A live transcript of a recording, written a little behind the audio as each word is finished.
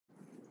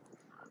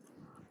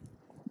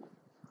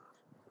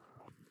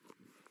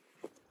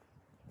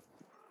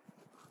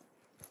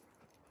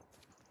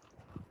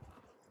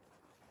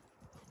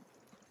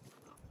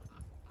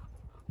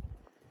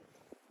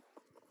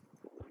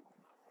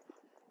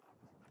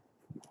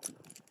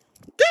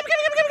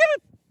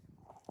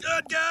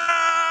Good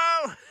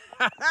girl!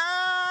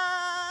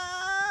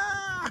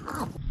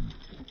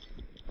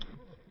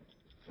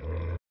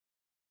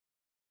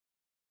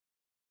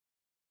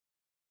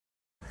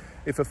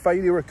 If a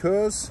failure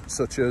occurs,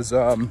 such as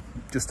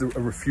just a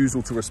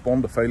refusal to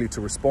respond, a failure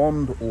to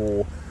respond,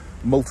 or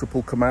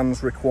multiple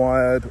commands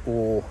required,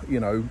 or,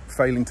 you know,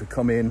 failing to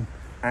come in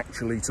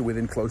actually to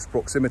within close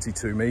proximity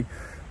to me,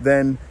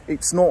 then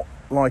it's not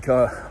like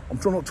I'm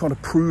not trying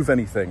to prove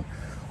anything.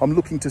 I'm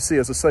looking to see,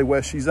 as I say,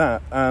 where she's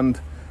at. And,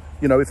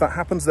 you know, if that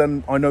happens,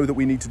 then I know that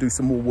we need to do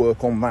some more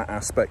work on that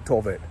aspect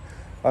of it.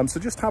 So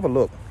just have a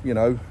look, you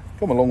know,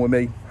 come along with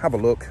me, have a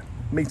look,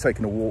 me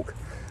taking a walk.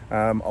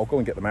 I'll go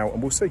and get them out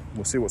and we'll see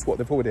what's what.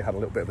 They've already had a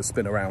little bit of a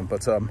spin around,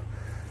 but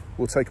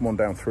we'll take them on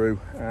down through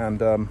and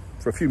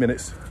for a few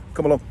minutes,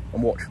 come along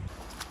and watch.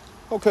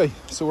 Okay,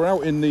 so we're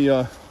out in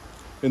the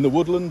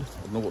woodland.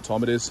 I don't know what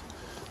time it is,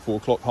 4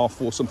 o'clock, half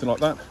 4, something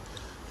like that.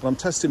 And I'm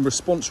testing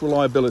response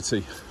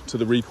reliability to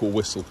the recall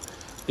whistle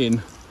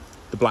in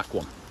the black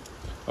one.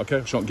 Okay,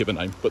 I shan't give a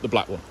name, but the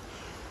black one.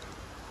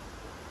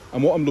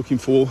 And what I'm looking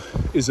for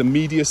is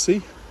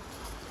immediacy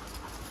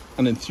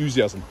and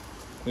enthusiasm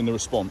in the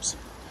response.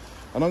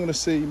 And I'm going to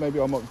see, maybe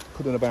I might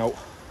put in about,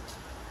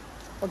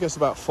 I guess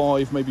about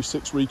 5, maybe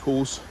 6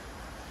 recalls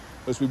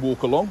as we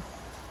walk along.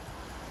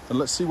 And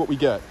let's see what we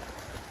get.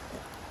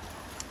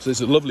 So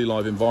it's a lovely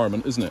live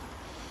environment, isn't it?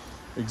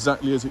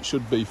 Exactly as it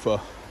should be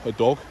for a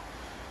dog.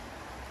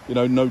 You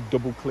know, no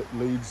double clip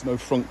leads, no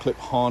front clip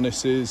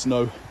harnesses,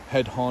 no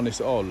head harness.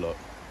 Oh, look,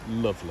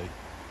 lovely.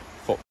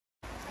 Fox.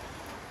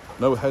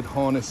 No head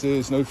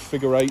harnesses, no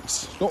figure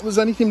 8s. Not that there's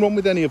anything wrong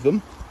with any of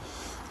them,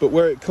 but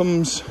where it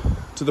comes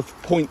to the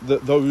point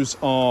that those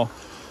are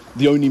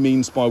the only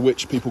means by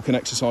which people can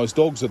exercise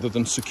dogs other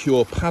than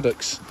secure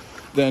paddocks,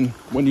 then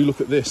when you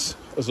look at this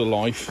as a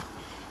life,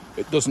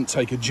 it doesn't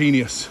take a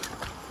genius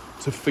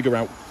to figure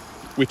out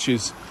which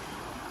is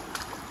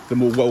the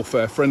more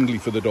welfare friendly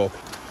for the dog.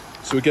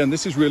 So again,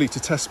 this is really to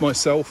test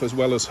myself as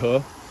well as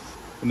her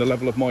and the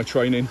level of my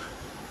training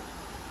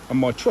and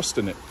my trust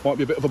in it. Might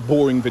be a bit of a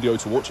boring video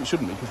to watch, it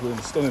shouldn't be because we're in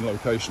a stunning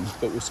location,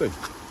 but we'll see.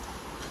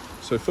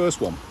 So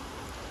first one.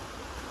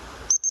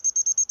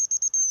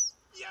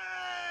 Yay!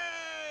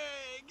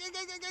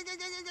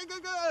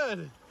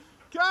 Good!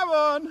 Come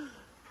on!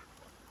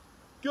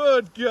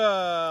 Good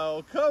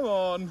girl, come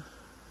on.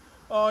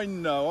 I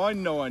know.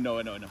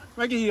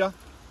 Maggie here.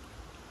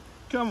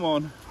 Come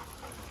on.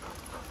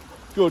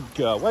 Good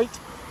girl, wait.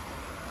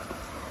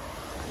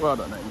 Well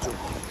done, Angel.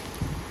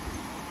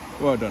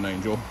 Well done,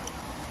 Angel.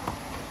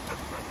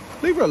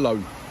 Leave her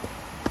alone.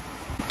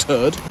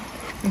 Turd.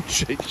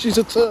 She's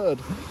a turd.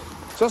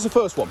 So that's the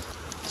first one.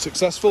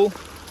 Successful.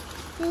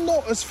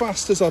 Not as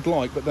fast as I'd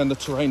like, but then the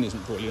terrain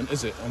isn't brilliant,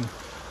 is it? And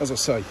as I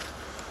say,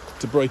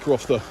 to break her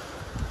off the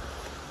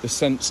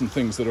scents and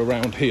things that are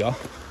around here,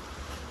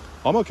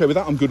 I'm okay with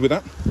that, I'm good with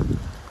that.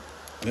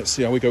 Let's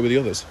see how we go with the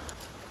others.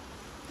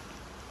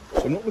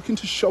 So I'm not looking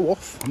to show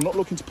off, I'm not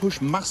looking to push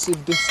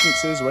massive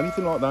distances or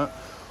anything like that.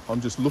 I'm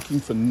just looking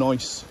for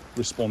nice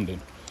responding,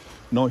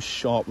 nice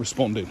sharp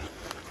responding.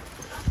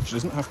 She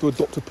doesn't have to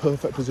adopt a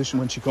perfect position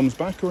when she comes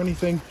back or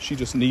anything, she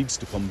just needs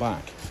to come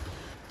back.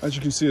 As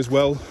you can see as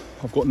well,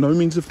 I've got no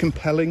means of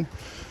compelling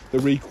the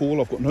recall,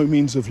 I've got no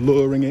means of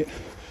luring it.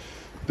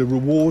 The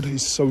reward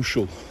is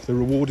social, the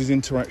reward is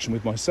interaction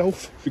with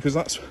myself, because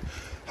that's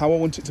how I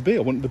want it to be. I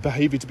want the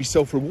behaviour to be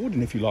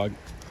self-rewarding, if you like.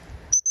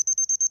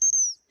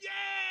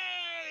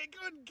 Yay!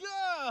 Good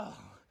girl!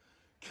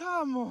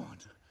 Come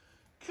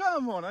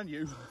on, and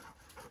you.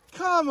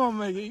 Come on,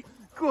 Maggie.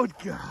 Good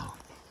girl.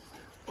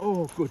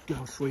 Oh, good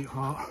girl,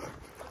 sweetheart.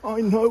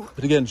 I know.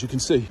 But again, as you can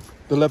see,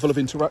 the level of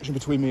interaction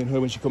between me and her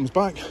when she comes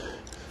back,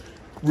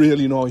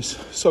 really nice,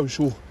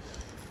 social,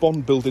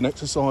 bond-building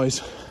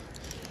exercise.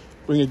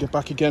 Bring her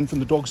back again from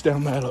the dogs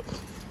down there, look.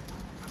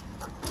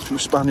 A few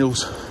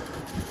spaniels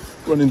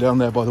running down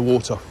there by the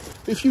water.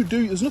 If you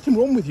do, there's nothing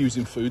wrong with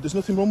using food, there's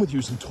nothing wrong with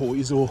using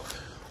toys or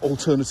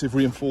alternative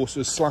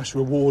reinforcers /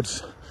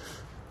 rewards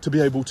to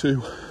be able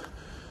to,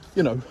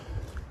 you know,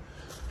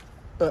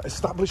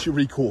 establish your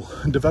recall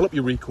and develop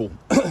your recall.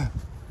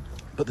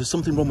 But there's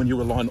something wrong when you're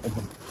reliant on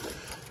them,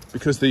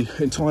 because the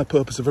entire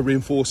purpose of a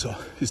reinforcer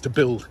is to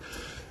build,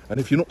 and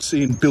if you're not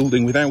seeing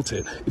building without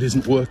it, it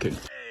isn't working.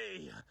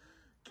 Hey,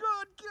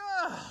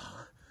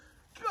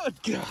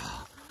 good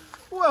girl,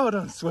 well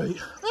done, sweet.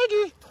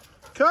 Maggie,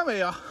 come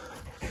here,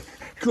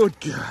 good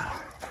girl.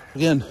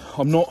 Again,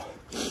 I'm not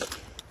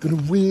going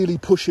to really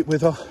push it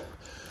with her.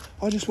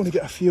 I just want to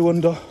get a few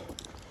under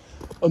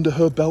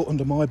her belt,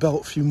 under my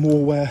belt, a few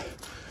more where,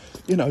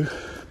 you know,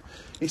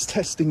 it's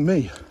testing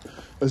me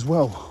as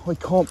well. I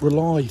can't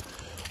rely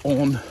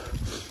on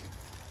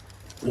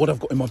what I've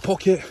got in my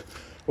pocket,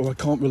 or I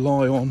can't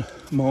rely on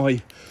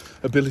my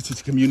ability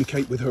to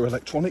communicate with her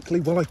electronically.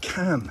 Well, I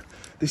can.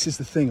 This is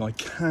the thing, I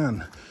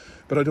can,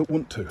 but I don't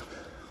want to.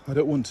 I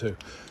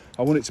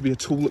want it to be a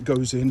tool that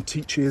goes in,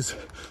 teaches,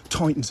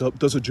 tightens up,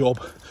 does a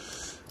job,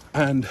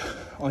 and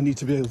I need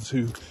to be able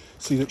to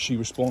see that she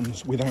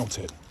responds without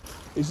it.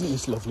 Isn't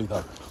this lovely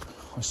though?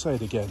 I say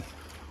it again.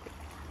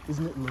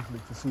 Isn't it lovely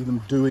to see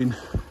them doing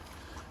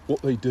what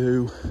they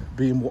do,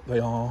 being what they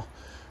are,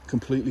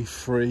 completely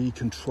free,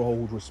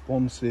 controlled,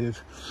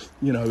 responsive,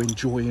 you know,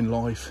 enjoying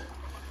life?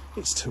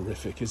 It's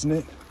terrific, isn't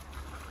it?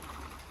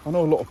 I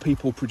know a lot of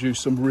people produce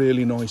some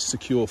really nice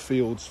secure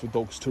fields for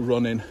dogs to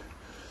run in,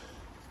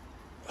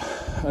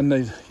 and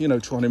they, you know,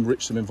 try and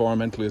enrich them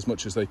environmentally as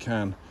much as they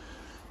can,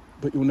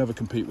 but you'll never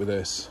compete with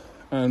this.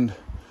 And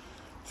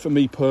for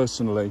me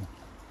personally,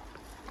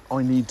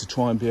 I need to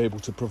try and be able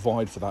to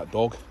provide for that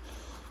dog,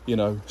 you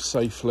know,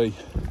 safely,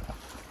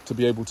 to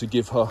be able to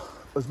give her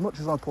as much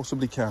as I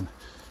possibly can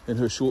in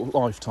her short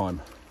lifetime.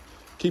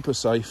 Keep her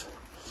safe,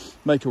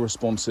 make her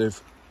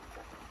responsive,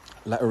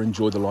 let her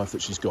enjoy the life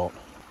that she's got.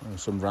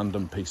 Some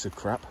random piece of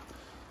crap.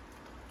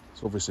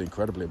 It's obviously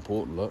incredibly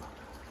important, look.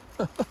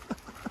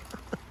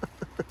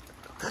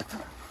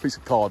 Piece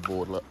of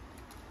cardboard, look.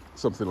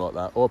 Something like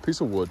that. Or a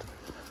piece of wood.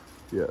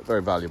 Yeah,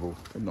 very valuable.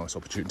 A nice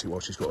opportunity while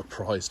she's got a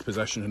prized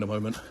possession in a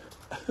moment.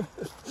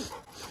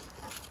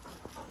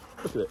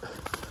 Look at it.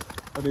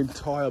 An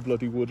entire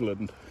bloody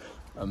woodland.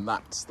 And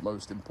that's the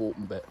most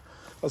important bit.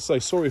 I'll say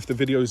sorry if the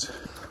video's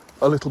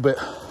a little bit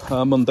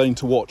mundane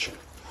to watch.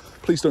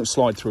 Please don't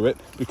slide through it,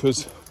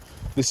 because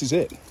this is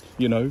it.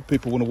 You know,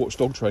 people want to watch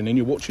dog training,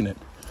 you're watching it.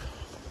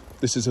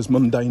 This is as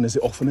mundane as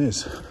it often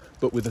is,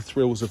 but with the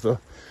thrills of the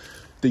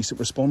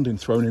decent responding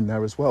thrown in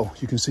there as well.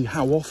 You can see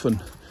how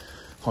often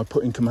I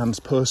put in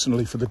commands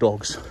personally for the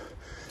dogs.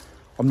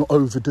 I'm not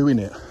overdoing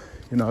it,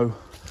 you know.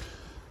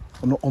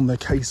 I'm not on their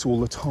case all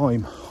the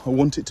time. I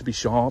want it to be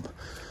sharp.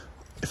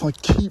 If I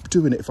keep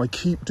doing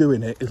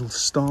it, it'll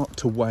start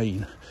to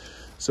wane.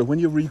 So when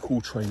you're recall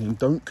training,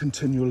 don't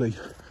continually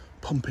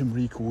pump in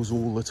recalls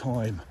all the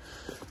time.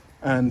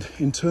 And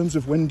in terms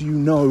of when do you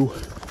know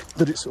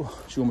that it's, oh,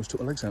 she almost took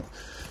her legs out.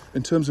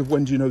 In terms of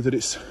when do you know that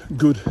it's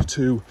good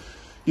to,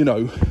 you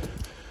know,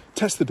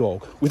 test the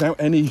dog without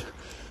any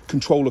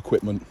control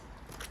equipment?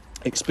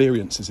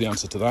 Experience is the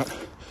answer to that.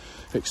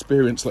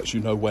 Experience lets you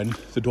know when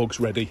the dog's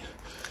ready.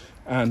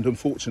 And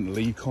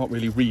unfortunately, you can't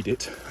really read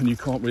it and you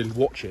can't really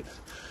watch it.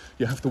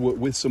 You have to work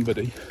with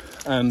somebody,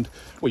 and,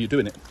 well, you're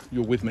doing it.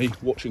 You're with me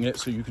watching it,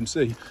 so you can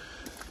see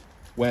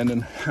when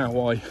and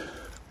how I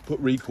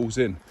put recalls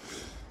in.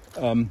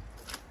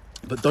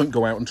 But don't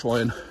go out and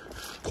try and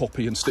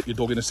copy and stick your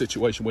dog in a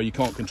situation where you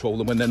can't control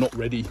them when they're not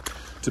ready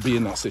to be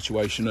in that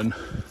situation, and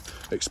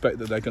expect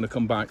that they're going to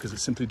come back, because it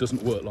simply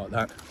doesn't work like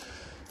that.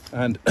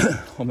 And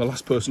I'm the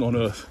last person on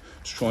earth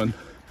to try and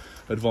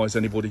advise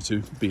anybody to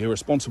be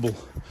irresponsible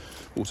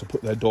or to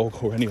put their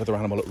dog or any other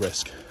animal at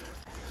risk.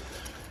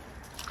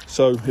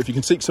 So if you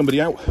can seek somebody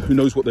out who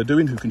knows what they're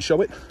doing, who can show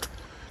it,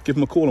 give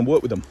them a call and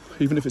work with them,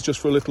 even if it's just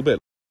for a little bit.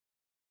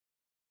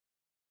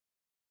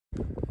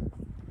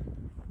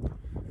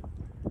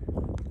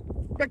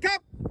 Back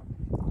up!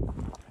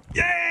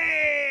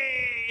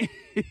 Yay!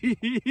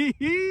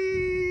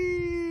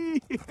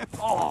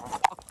 Oh,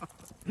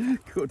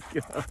 good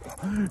girl.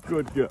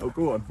 Good girl.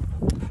 Go on.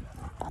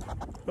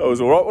 That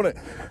was all right, wasn't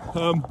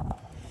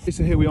it?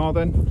 So here we are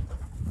then.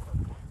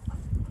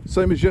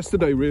 Same as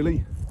yesterday,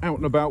 really. Out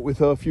and about with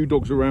her, a few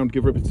dogs around,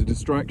 give her a bit of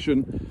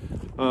distraction.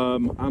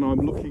 And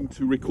I'm looking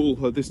to recall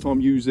her, this time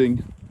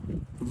using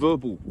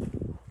verbal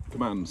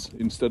commands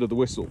instead of the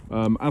whistle.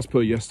 As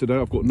per yesterday,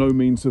 I've got no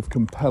means of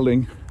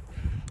compelling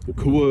or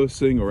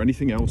coercing or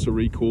anything else a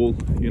recall.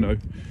 You know,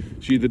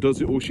 she either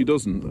does it or she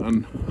doesn't,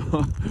 and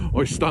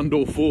I stand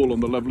or fall on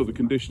the level of the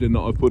conditioning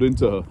that I put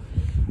into her.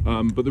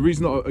 But the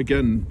reason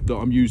that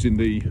I'm using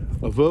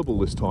a verbal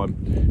this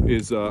time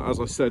is,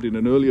 as I said in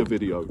an earlier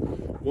video,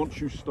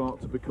 once you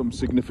start to become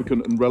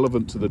significant and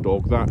relevant to the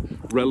dog, that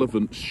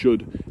relevance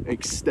should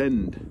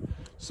extend,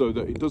 so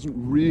that it doesn't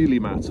really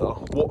matter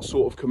what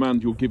sort of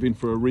command you're giving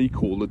for a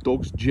recall. The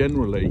dogs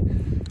generally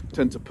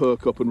tend to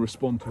perk up and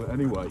respond to it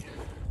anyway.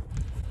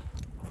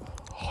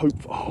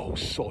 Oh,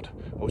 sod.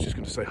 I was just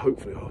going to say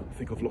hopefully. I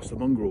think I've lost the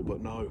mongrel, but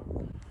no.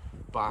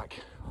 Back,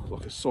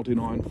 like a sodding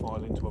iron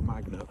file into a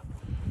magnet.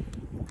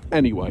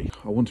 Anyway,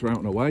 I want her out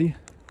and away,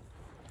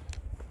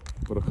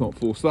 but I can't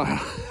force that.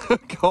 I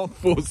can't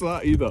force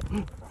that either.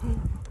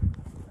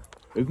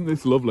 Isn't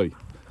this lovely?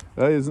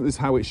 Hey, isn't this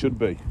how it should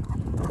be?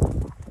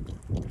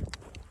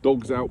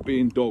 Dogs out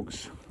being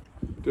dogs,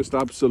 just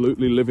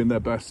absolutely living their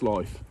best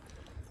life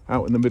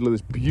out in the middle of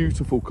this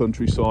beautiful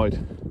countryside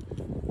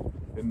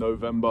in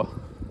November.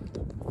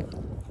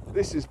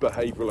 This is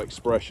behavioural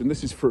expression.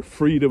 This is for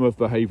freedom of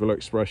behavioural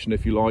expression,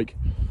 if you like.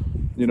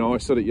 You know, I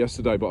said it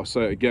yesterday, but I'll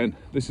say it again.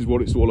 This is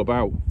what it's all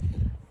about.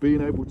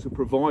 Being able to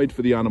provide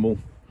for the animal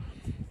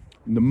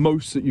in the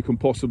most that you can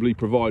possibly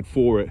provide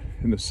for it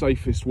in the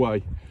safest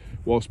way,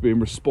 whilst being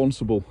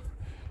responsible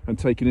and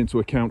taking into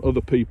account other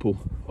people,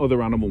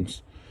 other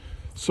animals,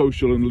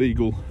 social and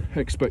legal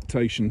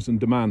expectations and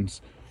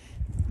demands,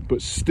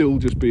 but still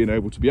just being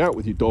able to be out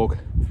with your dog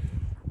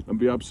and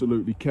be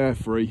absolutely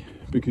carefree,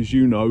 because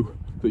you know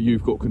that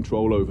you've got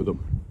control over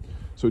them.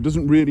 So it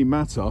doesn't really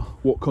matter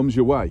what comes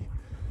your way.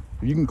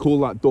 If you can call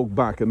that dog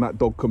back and that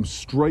dog comes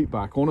straight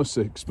back on a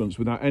sixpence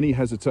without any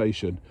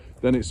hesitation,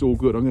 then it's all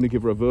good. I'm going to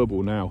give her a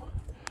verbal now.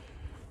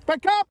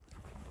 Back up!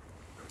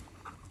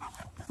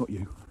 not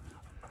you.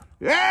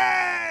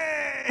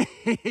 Yay!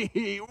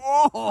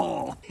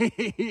 Whoa!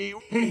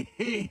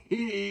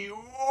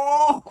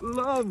 Whoa!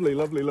 Lovely,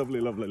 lovely,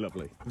 lovely, lovely,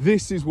 lovely.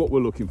 This is what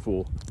we're looking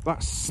for.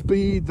 That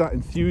speed, that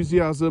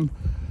enthusiasm.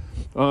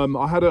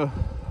 I had a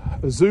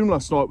Zoom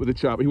last night with a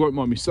chap, he won't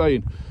mind me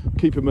saying,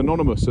 keep him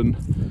anonymous, and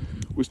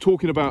was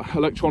talking about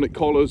electronic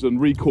collars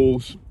and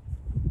recalls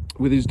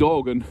with his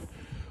dog, and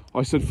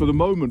I said, for the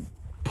moment,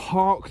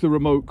 park the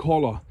remote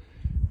collar,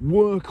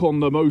 work on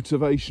the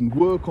motivation,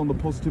 work on the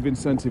positive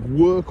incentive,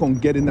 work on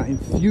getting that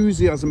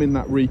enthusiasm in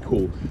that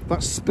recall.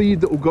 That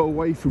speed that will go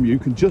away from you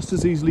can just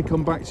as easily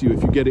come back to you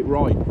if you get it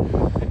right.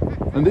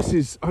 And this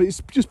is,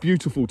 it's just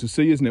beautiful to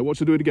see, isn't it? Watch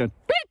her do it again.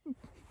 Beep!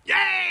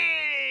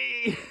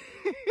 Yay!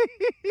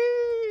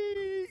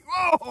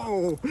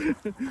 Whoa!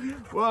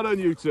 Well done,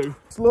 you two.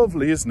 It's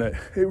lovely, isn't it?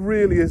 It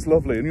really is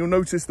lovely. And you'll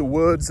notice the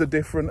words are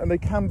different, and they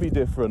can be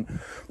different,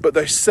 but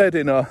they're said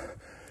in a,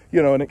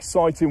 you know, an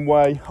exciting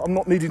way. I'm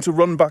not needing to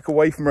run back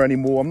away from her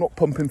anymore. I'm not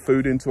pumping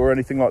food into her or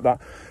anything like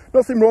that.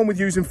 Nothing wrong with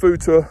using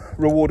food to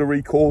reward a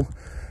recall.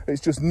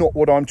 It's just not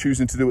what I'm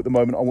choosing to do at the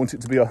moment. I want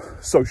it to be a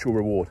social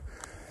reward.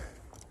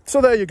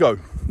 So there you go.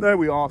 There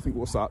we are. I think,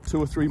 what's that? 2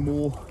 or 3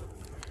 more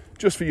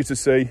just for you to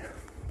see.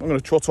 I'm going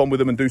to trot on with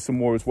them and do some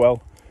more as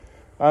well.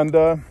 And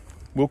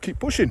we'll keep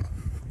pushing.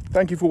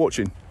 Thank you for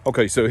watching.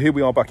 Okay, so here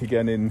we are back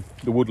again in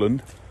the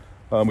woodland.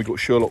 We've got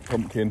Sherlock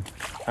Pumpkin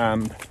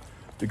and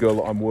the girl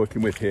that I'm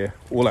working with here,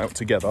 all out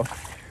together.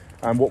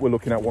 And what we're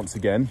looking at once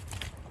again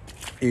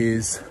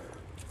is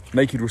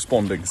naked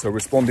responding. So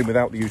responding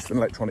without the use of an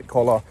electronic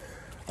collar,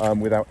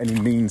 without any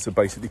means of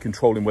basically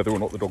controlling whether or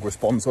not the dog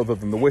responds other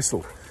than the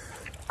whistle.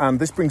 And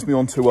this brings me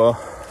on to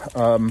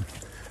an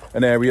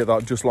area that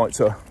I'd just like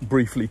to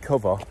briefly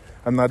cover,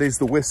 and that is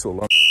the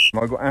whistle.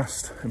 And I got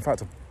asked, in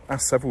fact, I've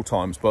asked several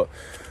times, but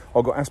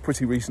I got asked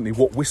pretty recently,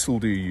 what whistle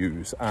do you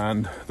use?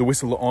 And the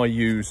whistle that I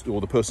use,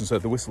 or the person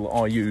said, the whistle that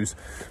I use,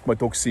 my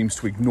dog seems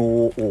to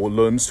ignore or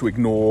learns to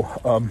ignore,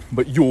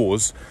 but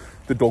yours,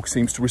 the dog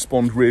seems to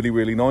respond really,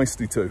 really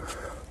nicely to.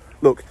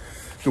 Look,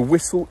 the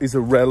whistle is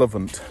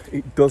irrelevant.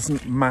 It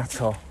doesn't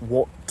matter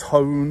what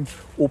tone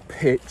or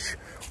pitch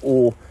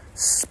or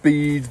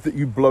speed that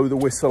you blow the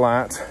whistle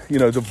at, you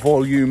know, the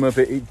volume of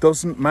it, it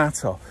doesn't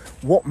matter.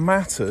 What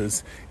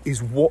matters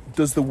is, what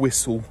does the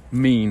whistle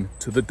mean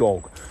to the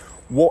dog?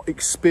 What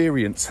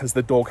experience has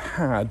the dog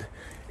had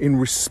in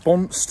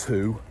response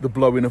to the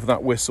blowing of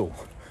that whistle?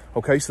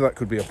 Okay, so that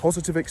could be a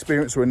positive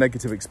experience or a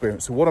negative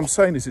experience. So what I'm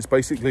saying is, it's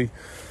basically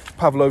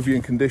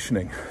Pavlovian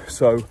conditioning.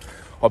 So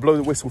I blow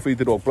the whistle, feed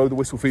the dog, blow the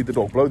whistle, feed the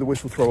dog, blow the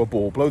whistle, throw a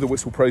ball, blow the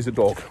whistle, praise the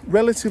dog,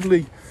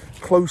 relatively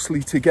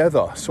closely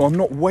together. So I'm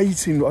not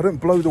waiting, I don't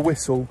blow the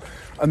whistle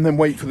and then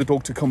wait for the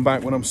dog to come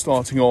back when I'm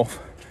starting off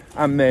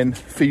and then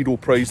feed or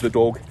praise the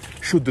dog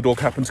should the dog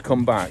happen to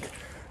come back.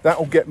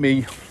 That'll get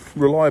me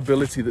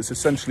reliability that's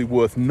essentially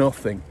worth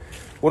nothing.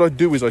 What I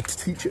do is I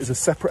teach it as a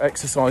separate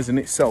exercise in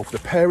itself. The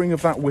pairing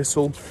of that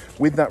whistle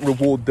with that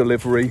reward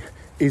delivery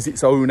is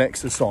its own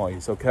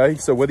exercise, okay?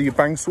 So whether you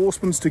bang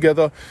saucepans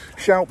together,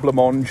 shout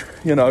blancmange,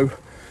 you know,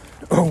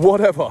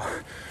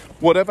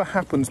 whatever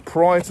happens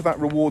prior to that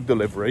reward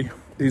delivery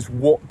is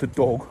what the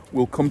dog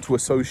will come to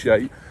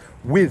associate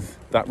with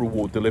that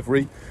reward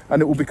delivery,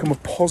 and it will become a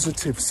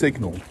positive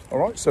signal. All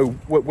right, so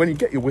when you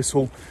get your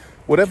whistle,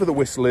 whatever the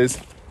whistle is,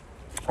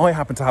 I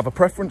happen to have a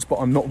preference, but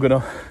I'm not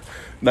gonna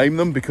name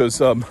them because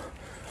I'm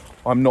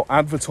not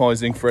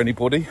advertising for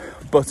anybody,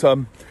 but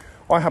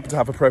I happen to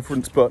have a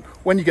preference. But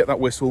when you get that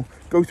whistle,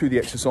 go through the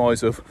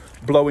exercise of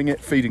blowing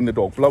it, feeding the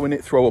dog, blowing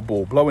it, throw a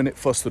ball, blowing it,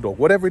 fuss the dog,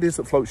 whatever it is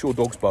that floats your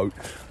dog's boat.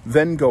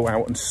 Then go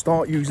out and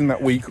start using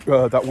that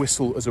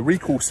whistle as a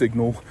recall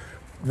signal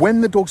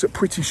when the dog's at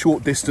pretty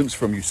short distance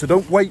from you. So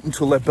don't wait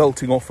until they're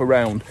belting off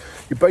around.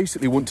 You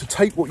basically want to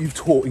take what you've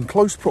taught in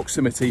close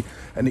proximity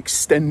and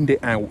extend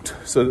it out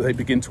so that they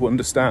begin to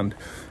understand.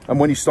 And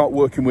when you start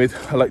working with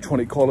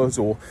electronic collars,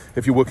 or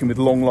if you're working with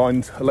long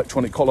lines,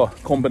 electronic collar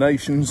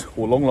combinations,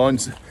 or long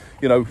lines,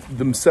 you know,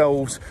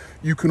 themselves,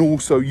 you can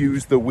also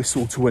use the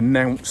whistle to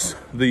announce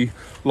the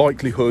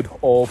likelihood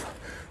of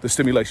the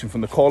stimulation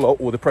from the collar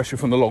or the pressure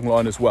from the long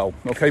line as well.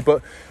 Okay,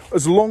 but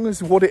as long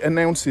as what it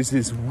announces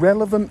is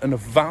relevant and of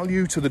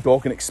value to the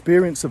dog, an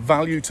experience of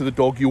value to the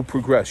dog, you'll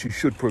progress. You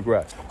should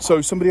progress.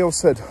 So somebody else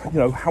said, you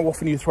know, how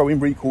often are you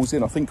throwing recalls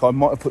in? I think I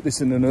might have put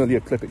this in an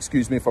earlier clip.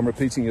 Excuse me if I'm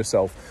repeating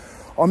yourself.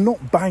 I'm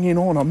not banging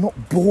on. I'm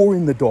not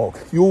boring the dog.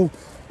 You'll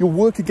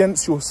work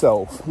against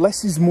yourself.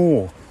 Less is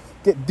more.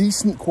 Get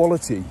decent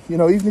quality. You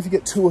know, even if you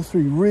get 2 or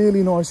 3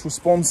 really nice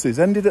responses,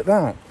 end it at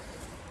that.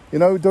 You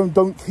know,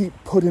 don't keep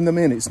putting them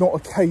in. It's not a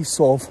case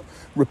of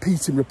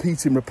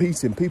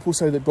repeating. People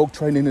say that dog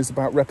training is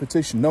about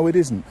repetition. No, it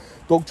isn't.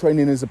 Dog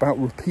training is about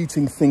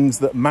repeating things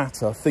that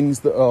matter,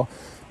 things that are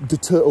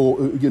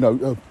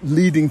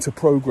leading to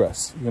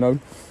progress, you know,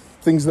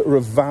 things that are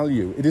of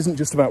value. It isn't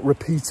just about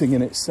repeating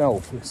in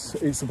itself.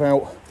 It's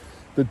about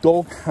the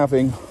dog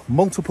having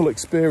multiple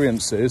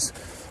experiences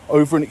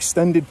over an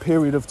extended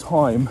period of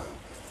time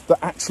that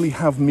actually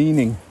have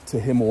meaning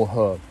to him or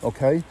her,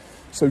 okay?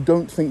 So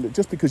don't think that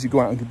just because you go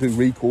out and do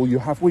recall, you're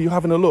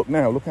having a look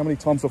now. Look how many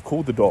times I've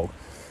called the dog.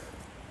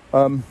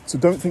 So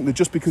don't think that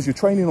just because you're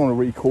training on a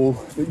recall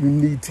that you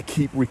need to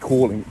keep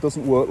recalling. It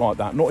doesn't work like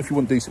that. Not if you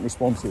want decent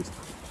responses.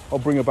 I'll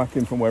bring her back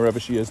in from wherever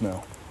she is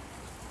now.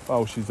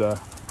 Oh, she's there.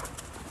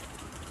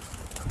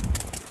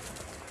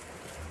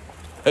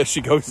 There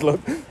she goes,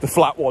 look, the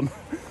flat one.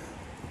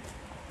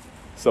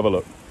 Let's have a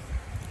look.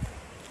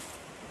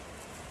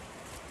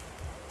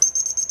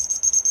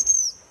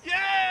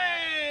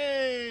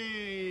 Yay!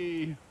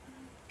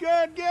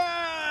 Good girl!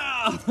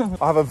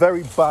 I have a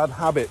very bad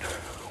habit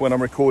when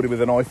I'm recording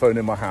with an iPhone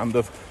in my hand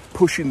of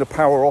pushing the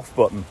power off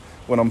button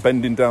when I'm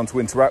bending down to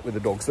interact with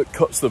the dogs. That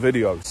cuts the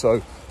video.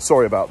 So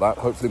sorry about that.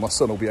 Hopefully my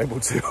son will be able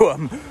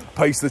to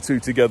pace the two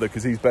together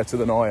because he's better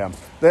than I am.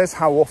 There's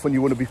how often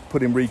you want to be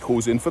putting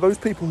recalls in. For those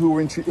people who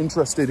are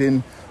interested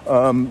in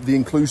the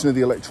inclusion of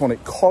the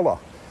electronic collar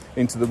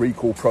into the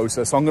recall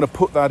process, I'm going to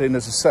put that in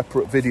as a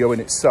separate video in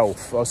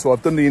itself. So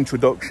I've done the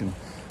introduction.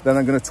 Then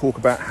I'm going to talk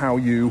about how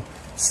you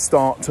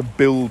start to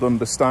build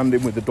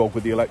understanding with the dog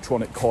with the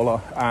electronic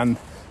collar, and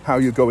how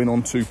you're going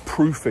on to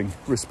proofing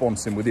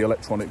responsing with the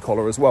electronic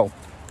collar as well.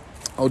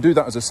 I'll do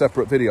that as a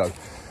separate video.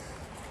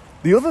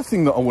 The other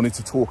thing that I wanted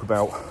to talk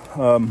about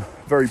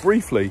very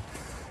briefly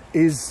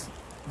is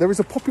there is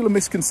a popular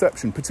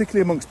misconception,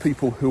 particularly amongst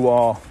people who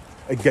are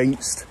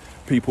against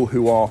people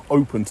who are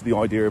open to the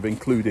idea of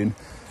including,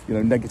 you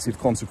know, negative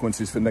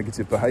consequences for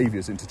negative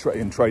behaviours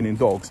in training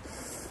dogs.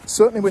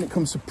 Certainly when it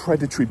comes to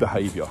predatory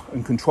behaviour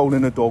and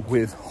controlling a dog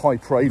with high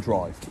prey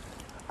drive.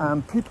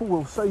 And people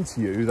will say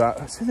to you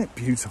that, isn't it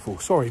beautiful?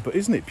 Sorry, but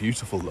isn't it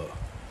beautiful, look?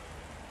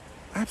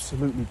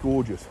 Absolutely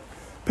gorgeous.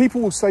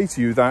 People will say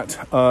to you that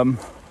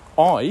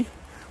I,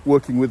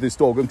 working with this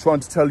dog, I'm trying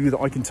to tell you that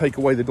I can take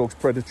away the dog's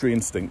predatory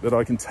instinct, that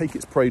I can take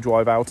its prey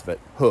drive out of it,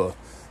 her.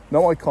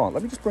 No, I can't.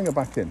 Let me just bring her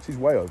back in. She's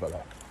way over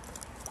there.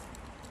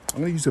 I'm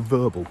going to use a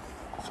verbal.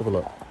 Let's have a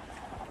look.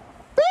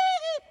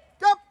 Beep!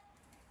 Come!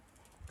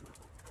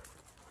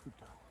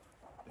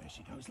 There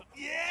she goes. Look.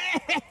 Yeah!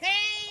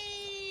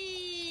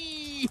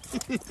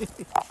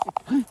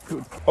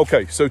 Good.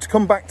 Okay, so to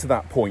come back to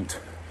that point,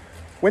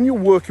 when you're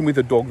working with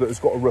a dog that has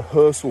got a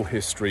rehearsal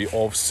history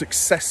of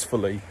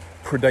successfully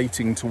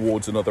predating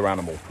towards another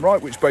animal,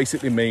 right, which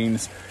basically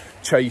means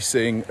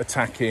chasing,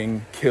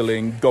 attacking,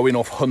 killing, going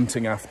off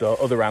hunting after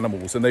other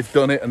animals, and they've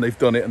done it and they've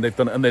done it and they've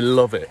done it and they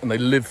love it and they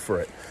live for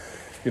it,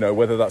 you know,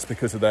 whether that's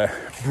because of their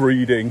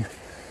breeding,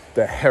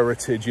 their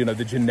heritage, you know,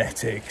 the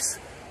genetics,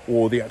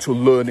 or the actual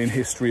learning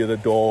history of the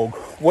dog,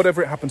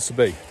 whatever it happens to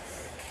be.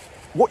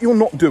 What you're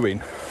not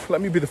doing,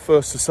 let me be the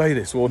first to say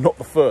this, or not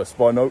the first,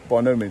 by no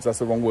means, that's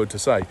the wrong word to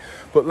say,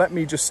 but let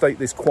me just state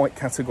this quite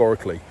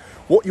categorically.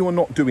 What you are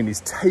not doing is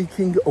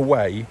taking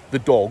away the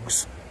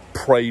dog's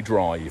prey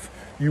drive.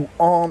 You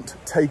aren't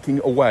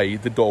taking away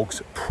the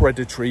dog's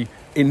predatory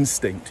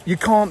instinct. You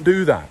can't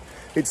do that.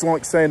 It's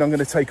like saying I'm going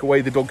to take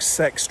away the dog's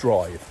sex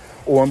drive,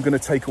 or I'm going to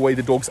take away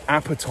the dog's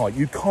appetite.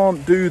 You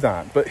can't do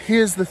that. But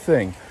here's the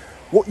thing.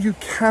 What you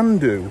can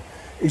do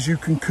is you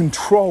can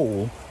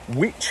control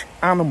which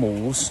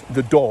animals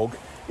the dog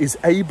is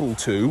able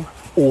to,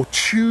 or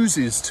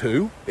chooses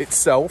to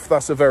itself,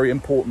 that's a very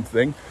important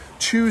thing,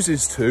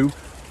 chooses to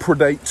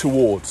predate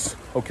towards,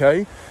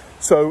 okay?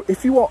 So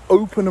if you are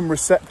open and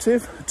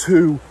receptive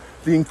to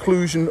the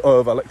inclusion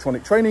of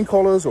electronic training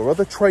collars or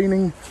other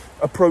training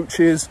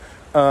approaches,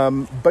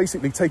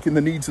 basically taking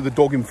the needs of the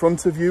dog in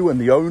front of you and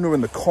the owner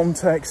and the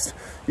context,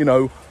 you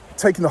know,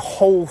 taking the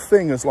whole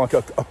thing as like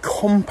a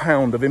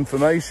compound of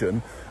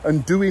information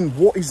and doing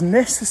what is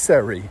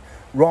necessary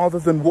rather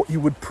than what you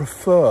would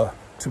prefer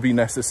to be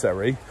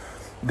necessary,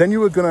 then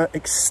you are going to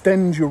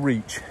extend your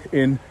reach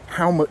in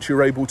how much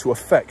you're able to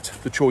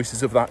affect the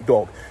choices of that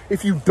dog.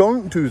 If you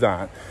don't do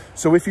that,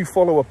 so if you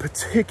follow a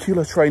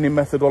particular training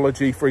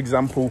methodology, for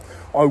example,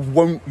 I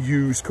won't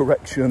use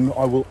correction,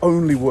 I will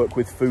only work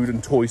with food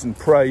and toys and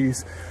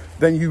praise,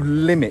 then you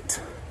limit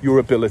your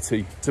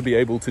ability to be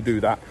able to do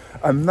that.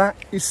 And that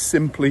is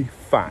simply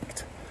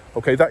fact.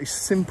 Okay, that is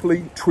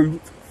simply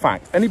truth,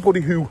 fact.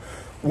 Anybody who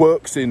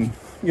works in,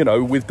 you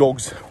know, with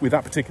dogs with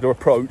that particular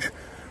approach,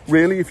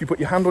 really, if you put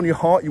your hand on your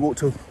heart, you ought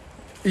to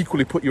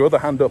equally put your other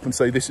hand up and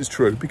say this is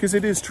true, because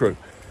it is true.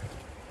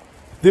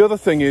 The other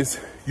thing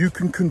is you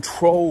can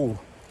control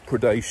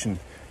predation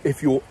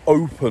if you're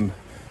open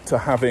to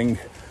having,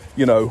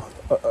 you know,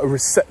 a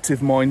receptive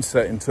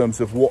mindset in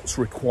terms of what's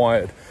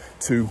required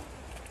to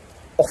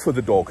offer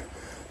the dog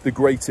the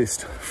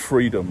greatest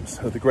freedoms,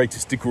 the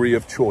greatest degree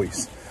of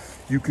choice.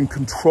 You can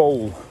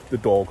control the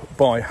dog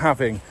by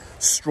having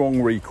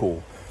strong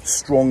recall,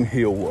 strong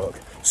heel work,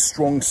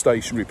 strong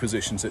stationary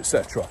positions,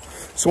 etc.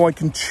 So I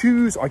can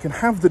choose, I can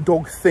have the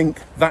dog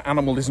think that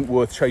animal isn't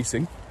worth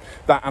chasing,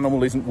 that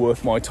animal isn't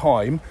worth my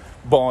time,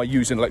 by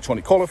using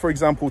electronic collar, for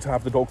example, to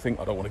have the dog think,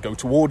 I don't want to go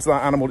towards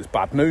that animal, it's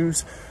bad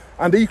news.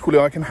 And equally,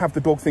 I can have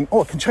the dog think,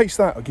 oh, I can chase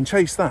that, I can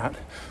chase that.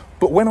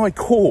 But when I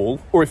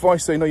call, or if I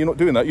say, no, you're not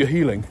doing that, you're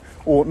healing,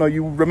 or no,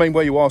 you remain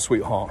where you are,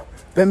 sweetheart,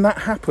 then that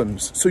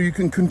happens. So you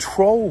can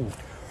control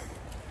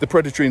the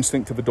predatory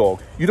instinct of a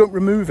dog. You don't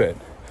remove it.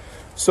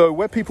 So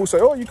where people say,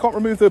 oh, you can't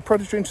remove the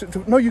predatory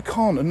instinct, no, you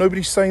can't, and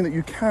nobody's saying that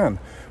you can,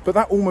 but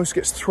that almost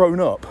gets thrown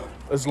up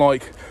as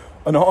like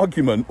an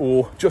argument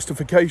or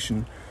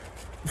justification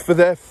for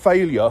their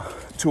failure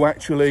to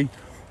actually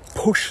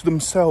push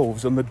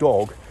themselves and the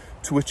dog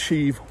to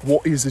achieve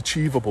what is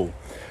achievable.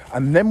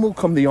 And then will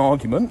come the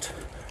argument,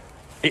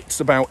 it's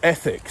about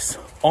ethics.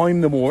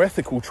 I'm the more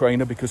ethical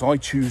trainer because I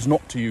choose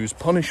not to use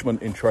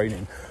punishment in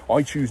training.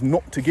 I choose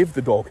not to give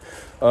the dog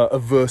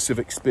aversive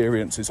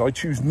experiences. I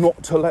choose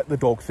not to let the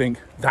dog think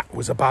that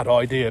was a bad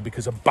idea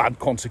because a bad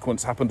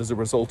consequence happened as a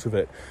result of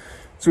it.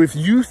 So if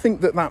you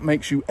think that that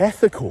makes you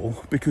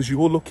ethical because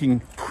you're looking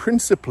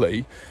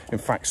principally, in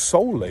fact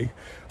solely,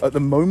 at the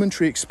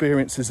momentary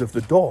experiences of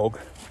the dog,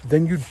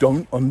 then you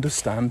don't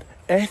understand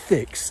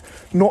ethics,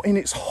 not in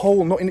its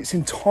whole, not in its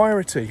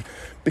entirety.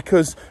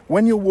 Because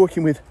when you're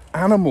working with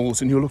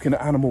animals and you're looking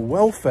at animal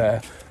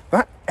welfare,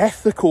 that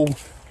ethical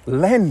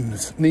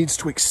lens needs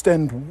to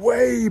extend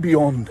way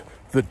beyond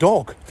the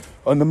dog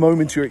and the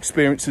momentary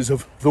experiences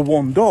of the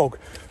one dog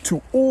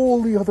to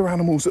all the other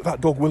animals that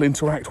that dog will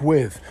interact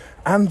with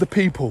and the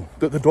people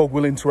that the dog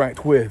will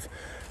interact with.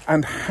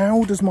 And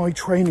how does my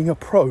training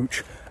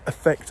approach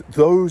affect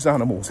those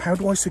animals? How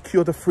do I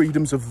secure the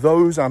freedoms of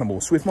those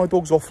animals? So if my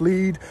dog's off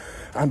lead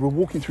and we're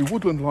walking through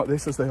woodland like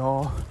this as they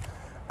are,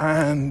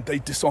 and they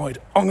decide,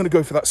 I'm going to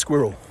go for that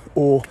squirrel,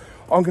 or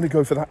I'm going to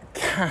go for that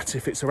cat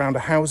if it's around a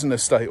housing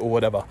estate or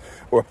whatever,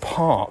 or a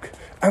park,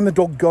 and the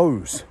dog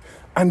goes,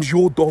 and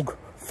your dog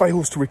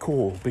fails to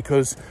recall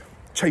because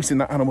chasing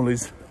that animal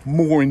is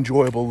more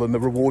enjoyable than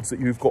the rewards that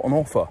you've got on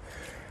offer.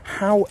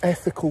 How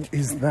ethical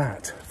is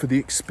that for the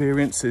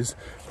experiences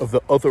of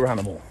the other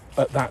animal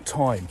at that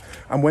time?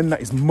 And when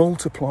that is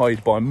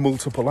multiplied by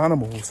multiple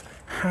animals,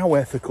 how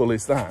ethical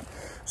is that?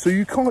 So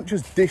you can't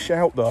just dish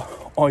out the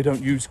I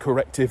don't use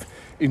corrective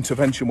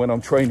intervention when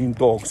I'm training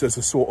dogs as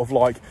a sort of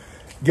like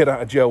get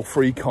out of jail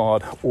free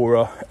card or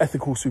a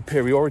ethical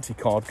superiority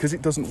card, because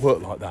it doesn't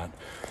work like that.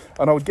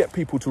 And I would get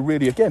people to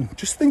really, again,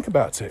 just think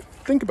about it.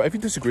 Think about it. If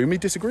you disagree with me,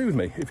 disagree with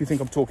me. If you think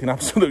I'm talking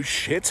absolute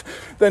shit,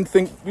 then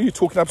think you're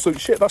talking absolute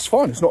shit. That's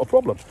fine. It's not a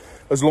problem.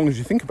 As long as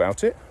you think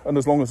about it, and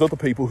as long as other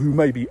people who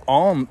maybe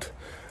aren't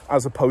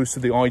as opposed to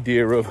the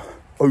idea of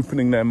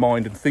opening their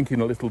mind and thinking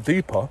a little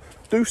deeper,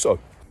 do so.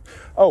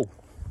 Oh,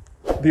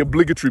 the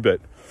obligatory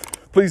bit.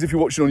 Please, if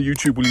you're watching on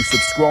YouTube, will you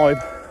subscribe,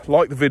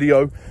 like the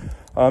video?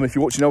 If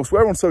you're watching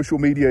elsewhere on social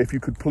media, if you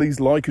could please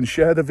like and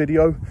share the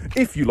video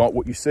if you like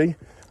what you see,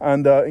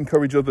 and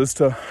encourage others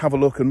to have a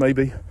look and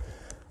maybe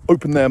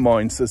open their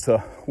minds as to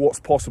what's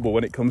possible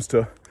when it comes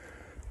to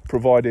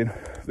providing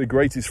the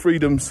greatest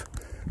freedoms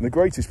and the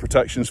greatest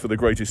protections for the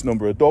greatest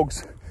number of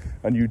dogs.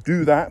 And you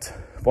do that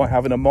by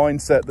having a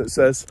mindset that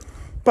says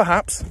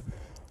perhaps,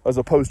 as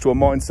opposed to a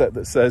mindset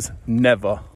that says never.